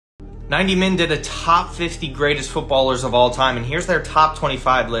90 Min did a top 50 greatest footballers of all time, and here's their top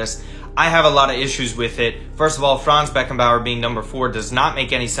 25 list. I have a lot of issues with it. First of all, Franz Beckenbauer being number 4 does not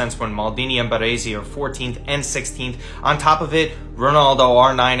make any sense when Maldini and Baresi are 14th and 16th. On top of it, Ronaldo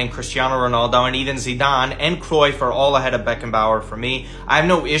R9 and Cristiano Ronaldo and even Zidane and Cruyff are all ahead of Beckenbauer for me. I have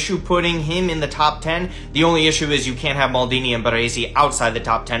no issue putting him in the top 10. The only issue is you can't have Maldini and Baresi outside the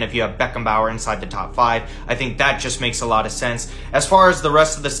top 10 if you have Beckenbauer inside the top 5. I think that just makes a lot of sense. As far as the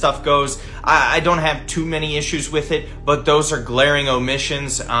rest of the stuff goes, I don't have too many issues with it, but those are glaring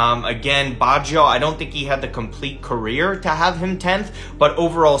omissions. Again, Baggio, I don't think he had the complete career to have him 10th, but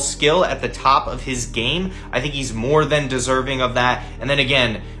overall skill at the top of his game, I think he's more than deserving of that. And then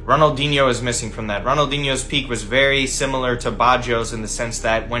again, Ronaldinho is missing from that. Ronaldinho's peak was very similar to Baggio's in the sense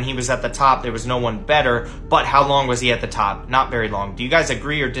that when he was at the top, there was no one better, but how long was he at the top? Not very long. Do you guys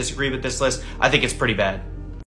agree or disagree with this list? I think it's pretty bad.